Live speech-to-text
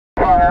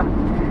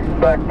farm,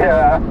 but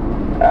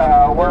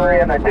we're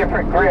in a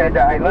different grid.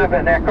 I live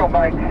in Echo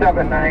Mike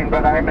 79,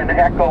 but I'm in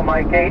Echo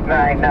Mike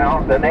 89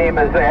 now. The name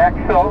is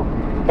Axel,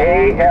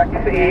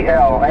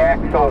 A-X-E-L,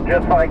 Axel,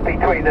 just like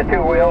between the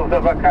two wheels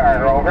of a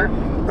car. Over.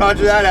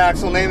 Roger that,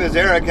 Axel. Name is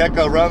Eric,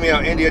 Echo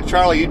Romeo India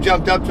Charlie. You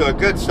jumped up to a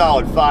good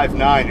solid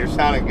 5.9. You're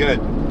sounding good.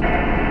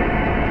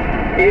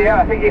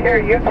 Yeah,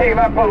 you came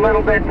up a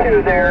little bit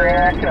too there,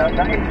 Eric.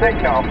 Nice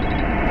signal.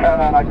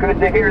 Good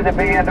to hear the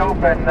band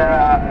open.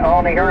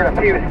 Only heard a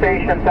few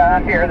stations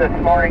on here this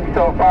morning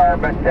so far,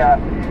 but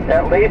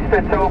at least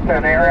it's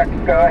open, Eric.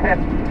 Go ahead.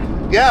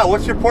 Yeah,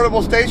 what's your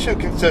portable station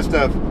consist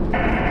of?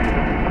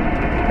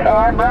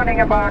 I'm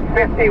running about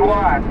 50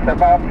 watts to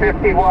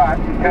Yagi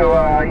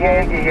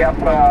up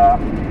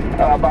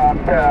about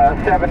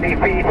 70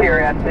 feet here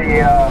at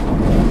the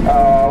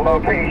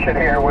location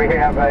here. We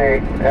have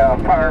a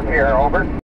farm here. Over.